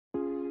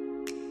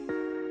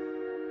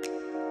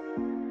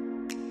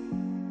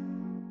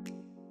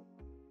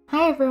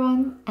Hi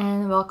everyone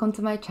and welcome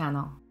to my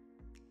channel.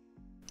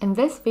 In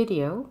this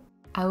video,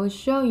 I will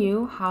show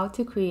you how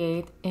to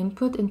create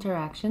input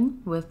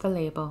interaction with the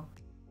label.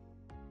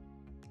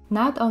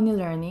 Not only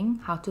learning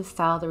how to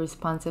style the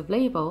responsive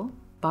label,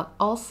 but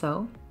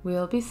also we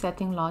will be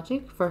setting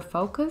logic for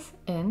focus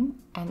in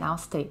and out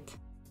state.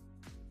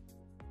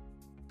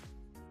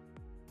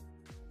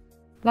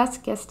 Let's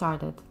get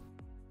started.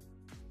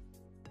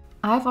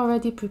 I've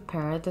already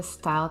prepared the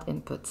styled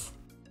inputs.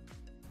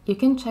 You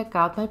can check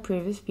out my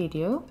previous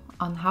video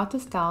on how to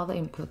style the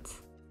inputs.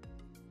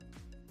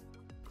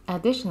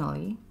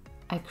 Additionally,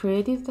 I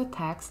created the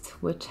text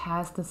which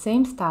has the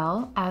same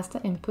style as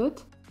the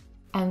input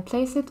and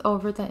place it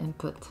over the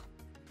input.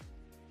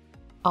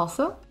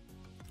 Also,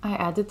 I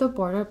added the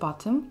border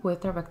bottom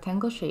with a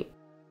rectangle shape.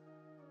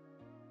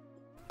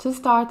 To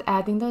start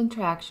adding the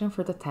interaction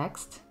for the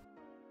text,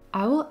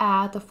 I will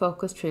add the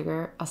focus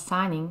trigger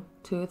assigning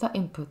to the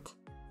input.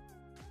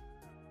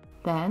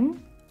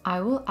 Then,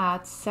 I will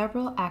add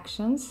several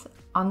actions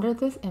under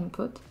this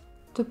input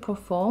to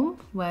perform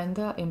when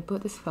the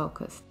input is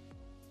focused.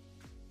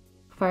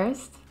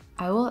 First,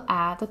 I will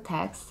add the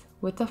text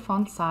with a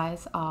font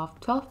size of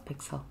 12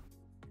 pixels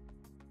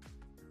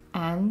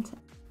and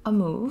a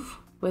move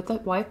with a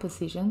Y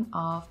position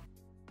of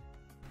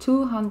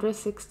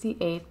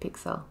 268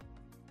 pixels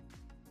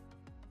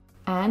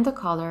and the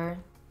color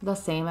the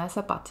same as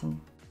a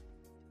button.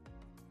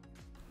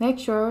 Make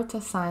sure to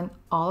assign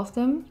all of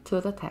them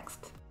to the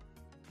text.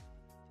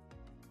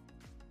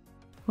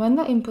 When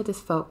the input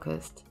is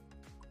focused,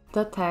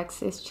 the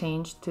text is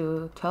changed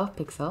to 12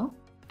 pixels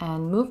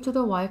and moved to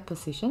the Y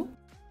position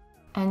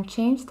and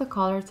change the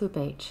color to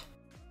beige.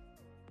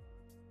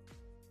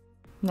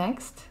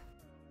 Next,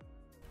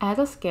 add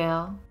a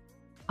scale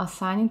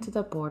assigning to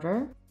the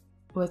border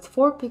with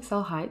 4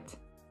 pixel height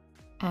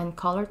and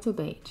color to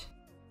beige.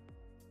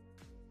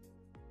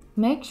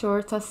 Make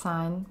sure to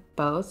assign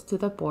both to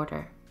the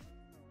border.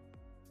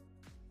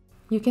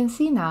 You can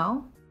see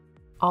now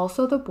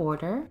also the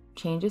border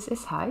changes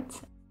its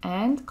height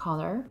and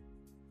color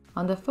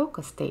on the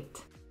focus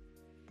state.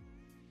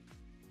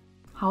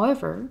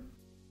 However,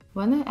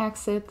 when I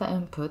exit the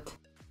input,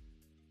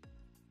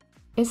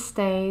 it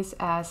stays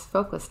as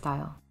focus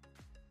style.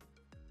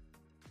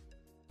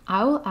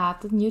 I will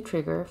add the new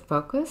trigger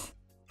focus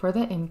for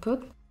the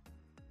input,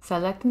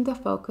 selecting the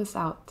focus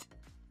out.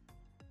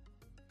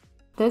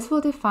 This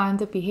will define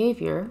the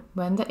behavior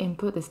when the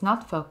input is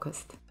not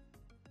focused.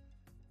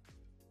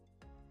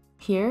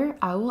 Here,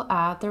 I will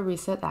add the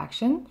reset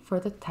action for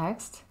the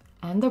text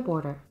and the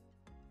border.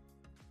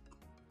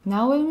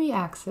 Now when we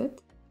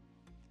exit,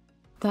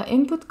 the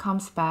input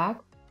comes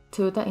back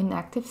to the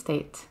inactive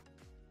state.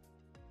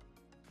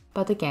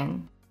 But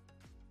again,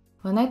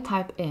 when I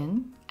type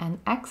in and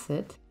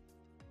exit,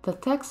 the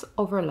text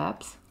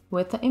overlaps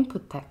with the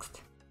input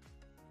text.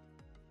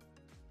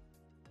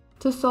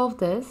 To solve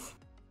this,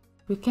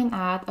 we can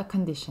add a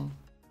condition.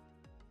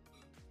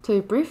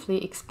 To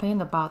briefly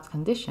explain about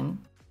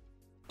condition,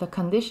 the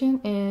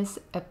condition is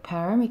a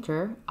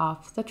parameter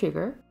of the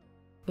trigger,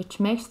 which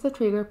makes the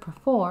trigger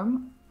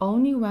perform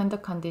only when the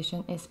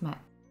condition is met.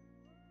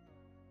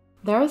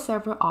 There are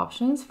several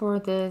options for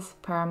these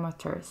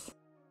parameters.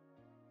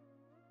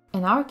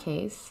 In our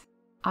case,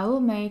 I will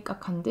make a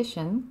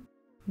condition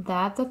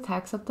that the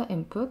text of the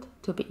input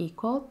to be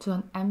equal to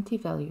an empty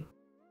value.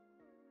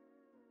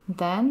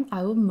 Then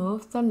I will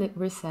move the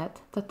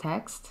reset the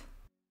text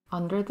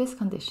under this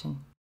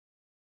condition.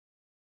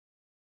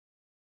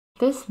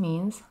 This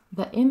means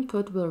the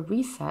input will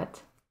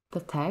reset the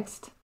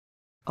text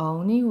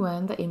only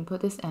when the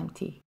input is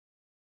empty.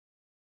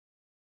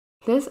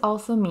 This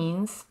also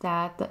means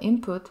that the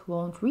input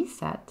won't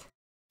reset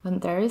when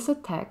there is a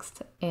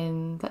text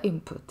in the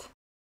input.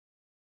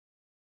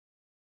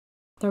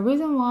 The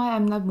reason why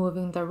I'm not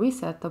moving the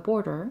reset the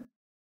border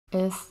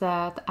is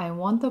that I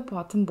want the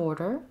bottom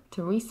border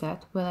to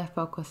reset when I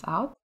focus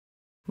out,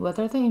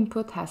 whether the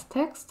input has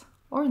text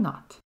or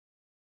not.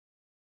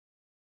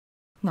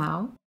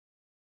 Now,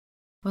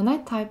 when I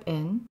type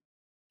in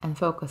and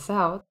focus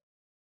out,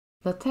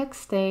 the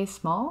text stays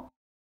small,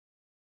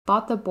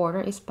 but the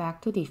border is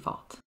back to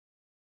default.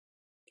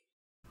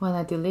 When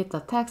I delete the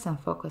text and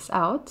focus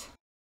out,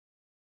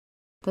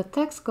 the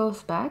text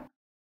goes back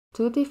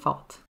to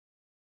default.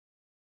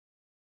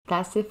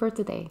 That's it for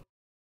today.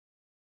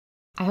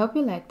 I hope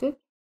you liked it,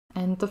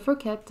 and don't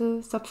forget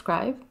to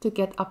subscribe to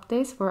get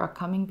updates for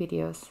upcoming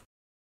videos.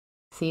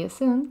 See you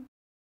soon!